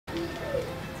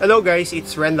Hello guys,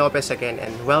 it's Ren Lopez again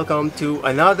and welcome to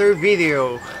another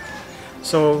video.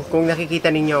 So, kung nakikita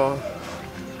ninyo,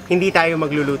 hindi tayo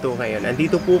magluluto ngayon.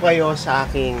 Andito po kayo sa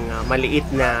aking maliit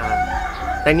na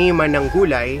taniman ng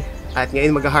gulay at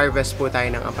ngayon mag-harvest po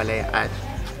tayo ng ampalaya. At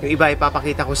yung iba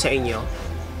ipapakita ko sa inyo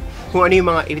kung ano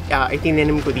yung mga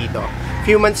itinanim ko dito.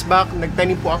 Few months back,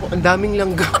 nagtanim po ako. Ang daming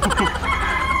langgam.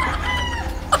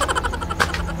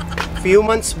 Few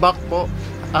months back po,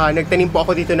 nagtanim po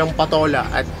ako dito ng patola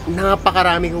at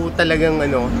napakarami ko talagang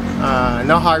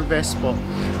na-harvest po.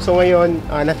 So ngayon,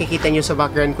 nakikita nyo sa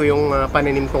background ko yung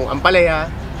pananim kong ampalaya.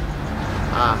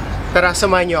 Tara,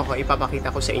 samahan nyo ako,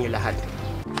 ipapakita ko sa inyo lahat.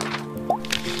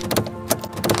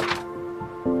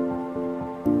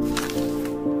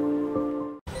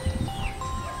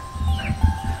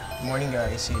 Good morning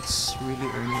guys, it's really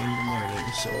early in the morning.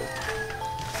 So,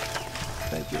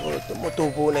 medyo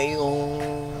tumutubo na yung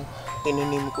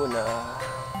tinanim ko na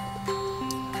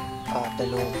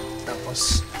talong.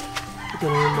 Tapos ito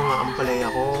na yung mga ampalaya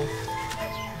ko.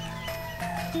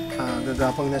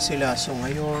 Gagapang na sila. So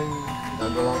ngayon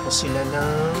gagawa ko sila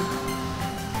ng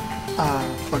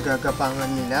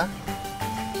paggagapangan nila.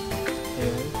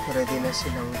 Ayan, ready na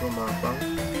silang gumapang.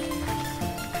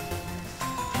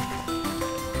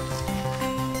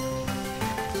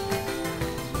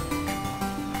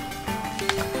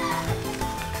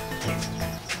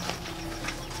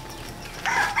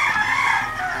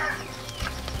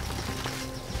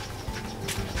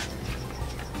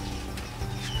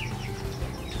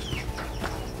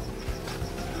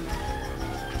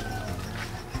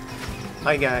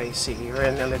 Hi guys, si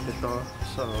Ren ulit ito.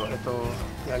 So ito,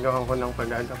 gagawin ko ng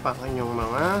paggagapakan yung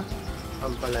mga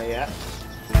ampalaya.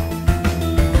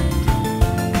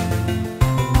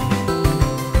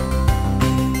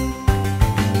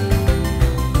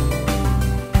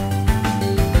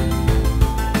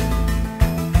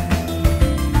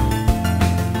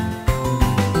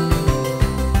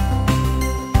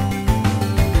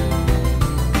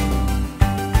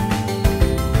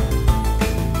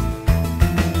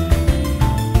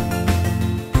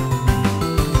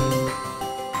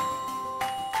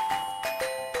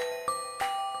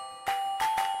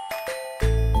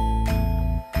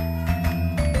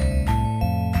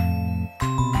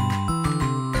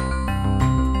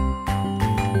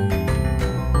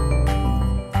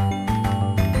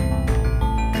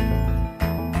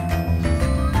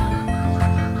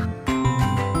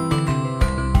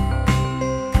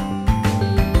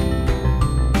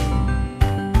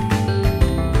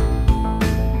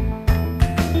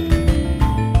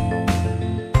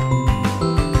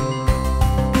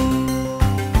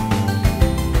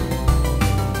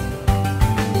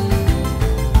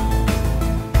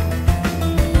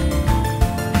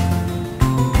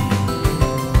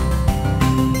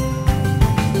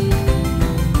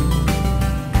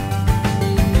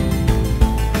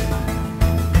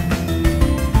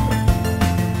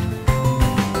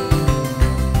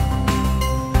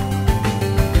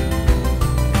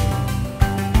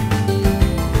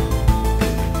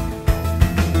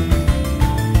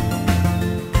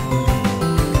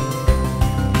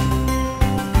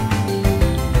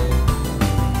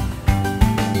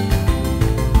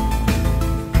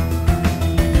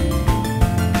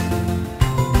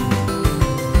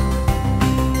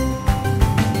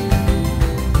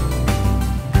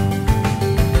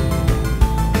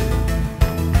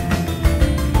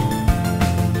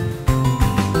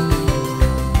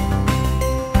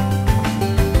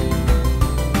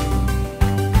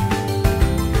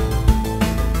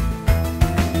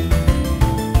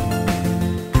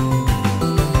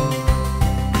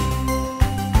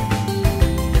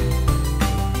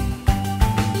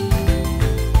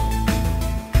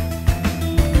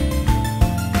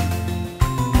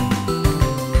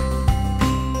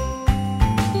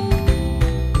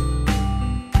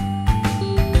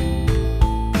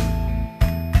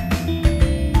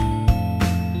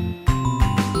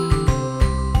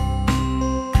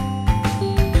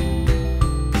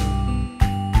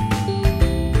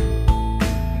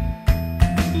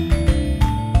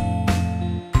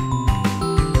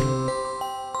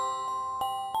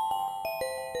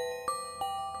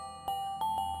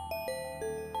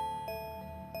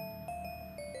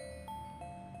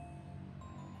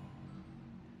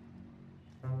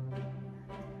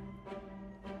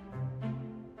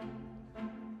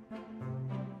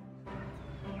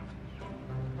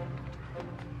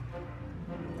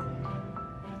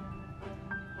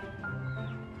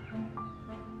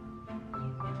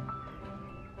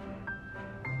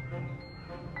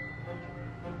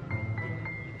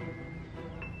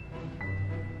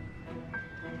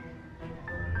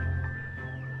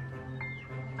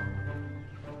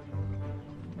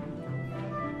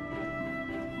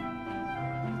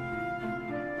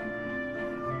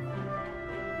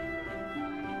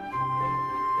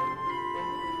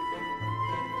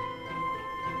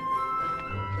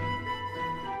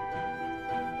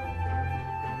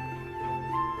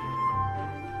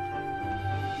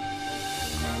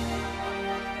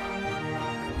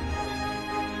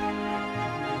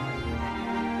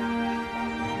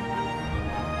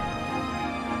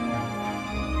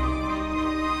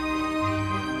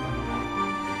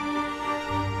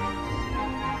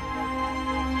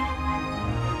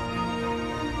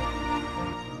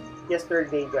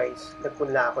 yesterday guys,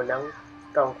 nagpunla ako ng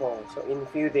kangkong. So in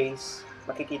few days,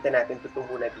 makikita natin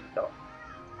tutubo na dito.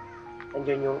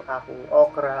 Andiyan yung aking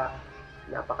okra,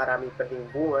 napakarami pa ding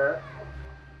bunga.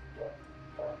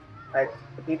 At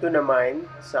dito naman,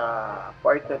 sa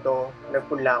part na to,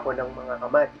 nagpunla ako ng mga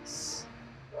kamatis.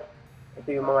 Ito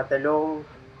yung mga talong.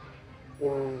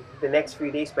 In the next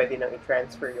few days, pwede nang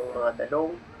i-transfer yung mga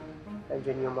talong.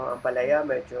 Andiyan yung mga ampalaya,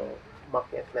 medyo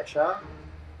makyat na siya.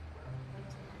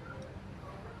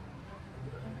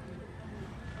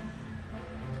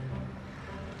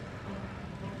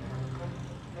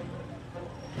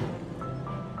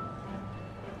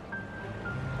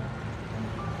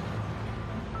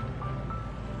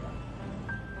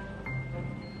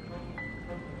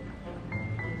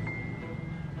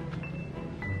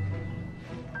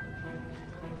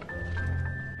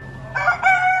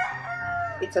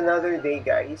 It's another day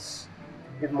guys.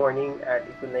 Good morning at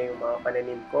ito na yung mga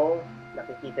pananim ko.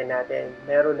 Nakikita natin,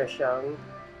 meron na siyang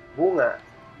bunga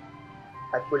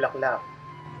at bulaklak.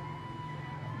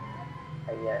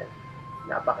 Ayan,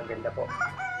 napakaganda po.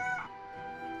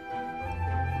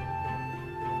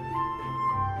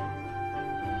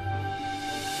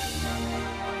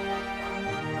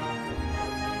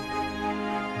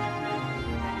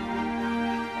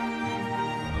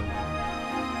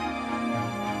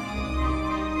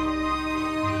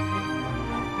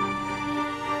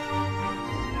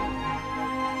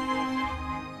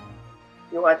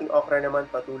 Yung ating okra naman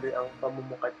patuloy ang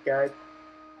pamumukadkad.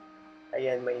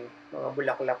 Ayan, may mga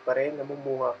bulaklak pa rin,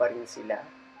 namumunga pa rin sila.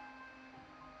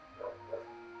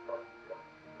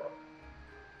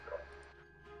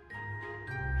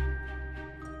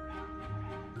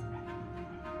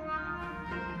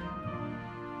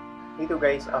 Dito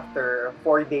guys, after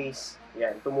 4 days,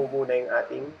 yan, tumubo na yung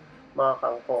ating mga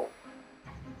kangkong.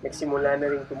 Nagsimula na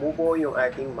rin tumubo yung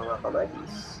ating mga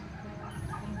kamatis.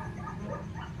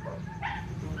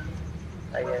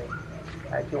 Ayan.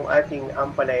 At yung ating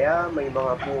ampalaya, may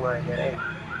mga bunga na rin.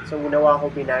 So, ginawa ko,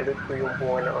 binalot ko yung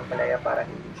bunga ng ampalaya para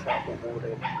hindi siya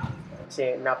tuburin.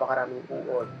 Kasi napakaraming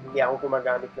uod. Hindi ako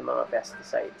gumagamit ng mga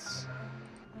pesticides.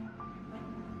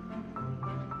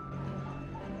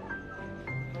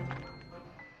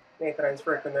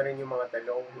 Na-transfer ko na rin yung mga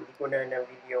talong. Hindi ko na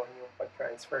na-video yung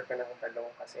pag-transfer ko ng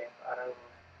talong kasi parang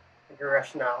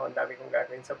nag-rush na ako. Ang dami kong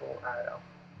gagawin sa buong araw.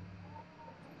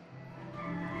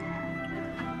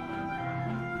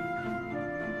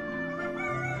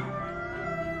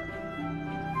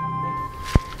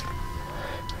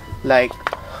 Like,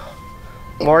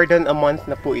 more than a month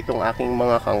na po itong aking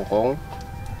mga kangkong.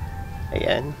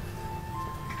 Ayan.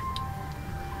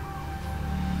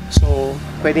 So,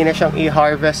 pwede na siyang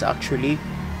i-harvest actually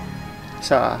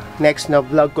sa next na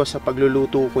vlog ko sa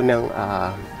pagluluto ko ng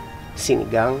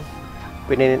sinigang.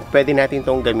 Pwede natin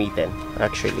itong gamitin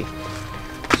actually.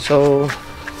 So,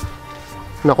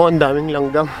 naku, ang daming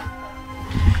langgam.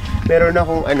 Meron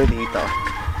akong ano dito.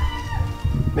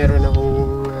 Meron akong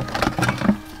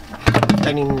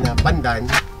tanim na pandan.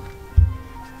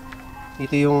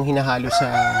 Ito yung hinahalo sa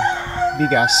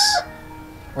bigas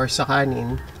or sa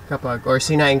kanin kapag or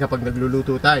sinaing kapag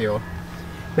nagluluto tayo.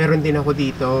 Meron din ako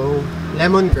dito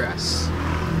lemongrass.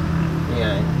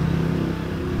 Ayan.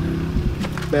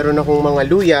 Meron akong mga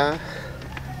luya.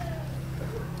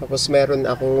 Tapos meron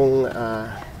akong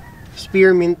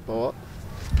spearmint po.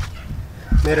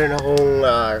 Meron akong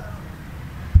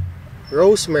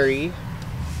rosemary.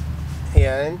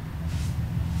 Ayan.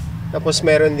 Tapos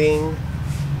meron ding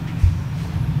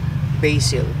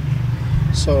basil.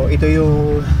 So ito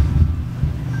yung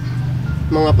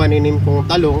mga paninim kong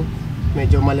talong.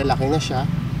 Medyo malalaki na siya.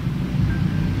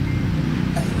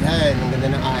 Ayan, ang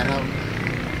ganda ng araw.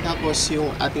 Tapos yung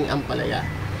ating ampalaya.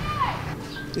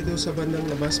 Dito sa bandang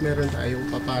labas meron tayong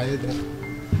papaya doon.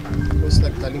 Tapos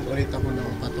nagtalim ulit ako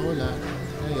ng patola.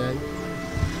 Ayan.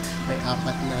 May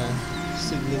 4 na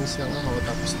seedlings lang ako.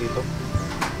 Tapos dito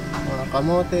mga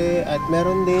kamote at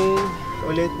meron din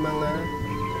ulit mga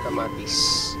kamatis.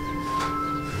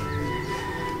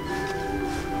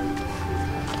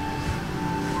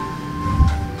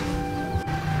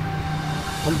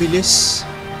 Ang bilis.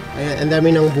 Ayan, ang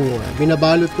dami ng bunga.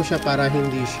 Binabalot ko siya para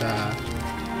hindi siya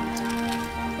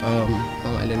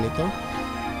pangalan nito.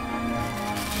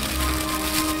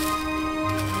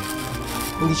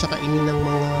 Hindi siya kainin ng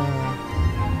mga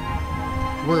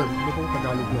worm. Ano pong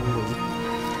Tagalog ng worm?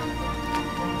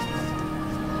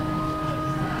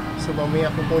 So, mamaya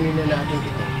kukunin na natin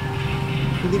ito.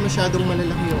 Hindi masyadong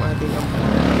malalaki yung ating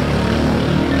ampalaya.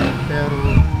 Pero,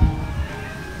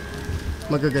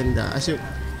 magaganda. As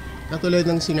katulad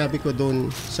ng sinabi ko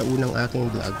doon sa unang aking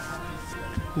vlog,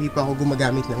 hindi pa ako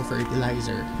gumagamit ng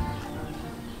fertilizer.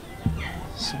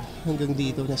 So, hanggang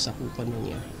dito nasakupan na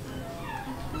niya.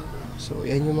 So,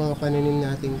 yan yung mga pananim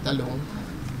nating talong.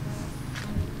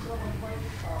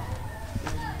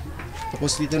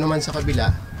 Tapos dito naman sa kabila,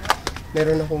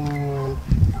 meron akong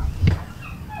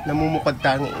namumukad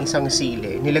tanging isang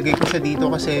sili. Nilagay ko siya dito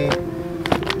kasi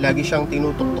lagi siyang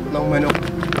tinutuktok ng manok.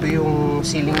 Ito yung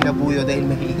siling labuyo dahil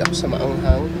mahilig ako sa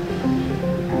maanghang.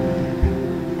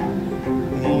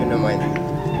 Ayan yun naman.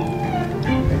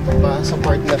 Ito pa sa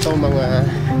part na to, mga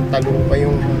talong pa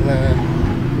yung mga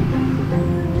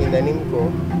tinanim ko.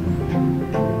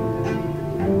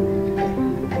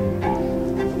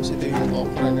 Tapos ito yung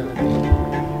okra natin.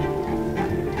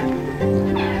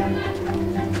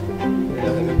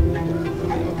 Laki na po na.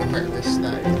 Mag-harvest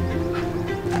tayo.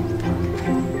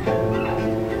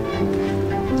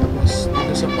 Tapos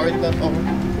dito sa part na to,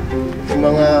 yung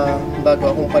mga bago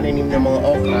akong paninim na mga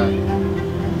okra.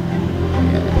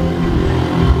 Ayan.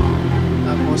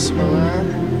 Tapos mga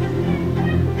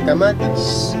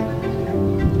kamatis.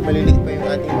 Maliliit pa yung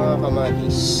ating mga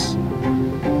kamatis.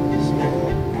 So,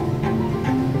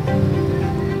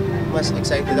 mas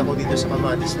excited ako dito sa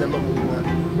kamatis na mamunga.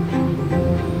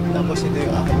 Tapos ito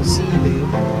yung aking sili.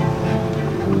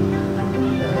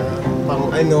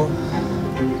 Pang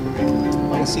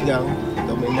sigang.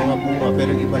 Ito may mga bunga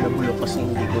pero yung iba na bulok kasi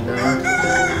hindi ko na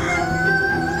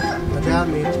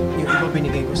nagamit. Yung iba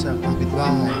binigay ko sa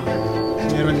kapitbahay.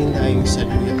 Meron din na yung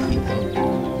saluyot dito.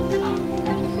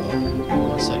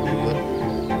 Mga saluyot.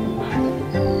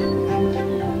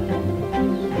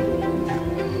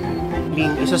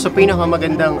 Isa sa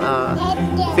pinakamagandang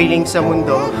feeling sa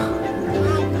mundo.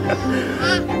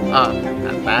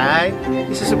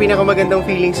 Isa sa pinakamagandang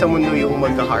feeling sa mundo yung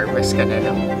magka-harvest ka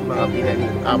na ng mga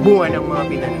pinanim. Bunga ng mga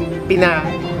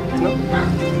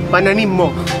pananim mo.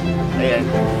 Ayan.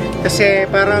 Kasi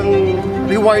parang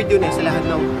reward yun sa lahat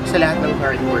ng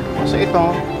hard work mo. So ito,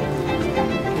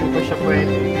 hindi ko siya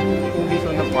pwede.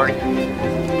 Dito na part.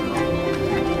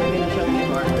 Pwede na siyang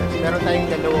i-harvest. Meron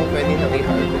tayong dalawang pwede na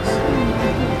i-harvest.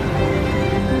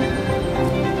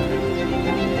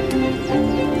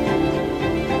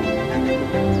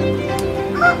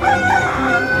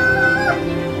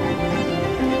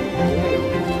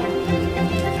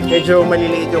 Medyo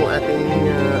maliliit yung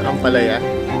ating ampalaya.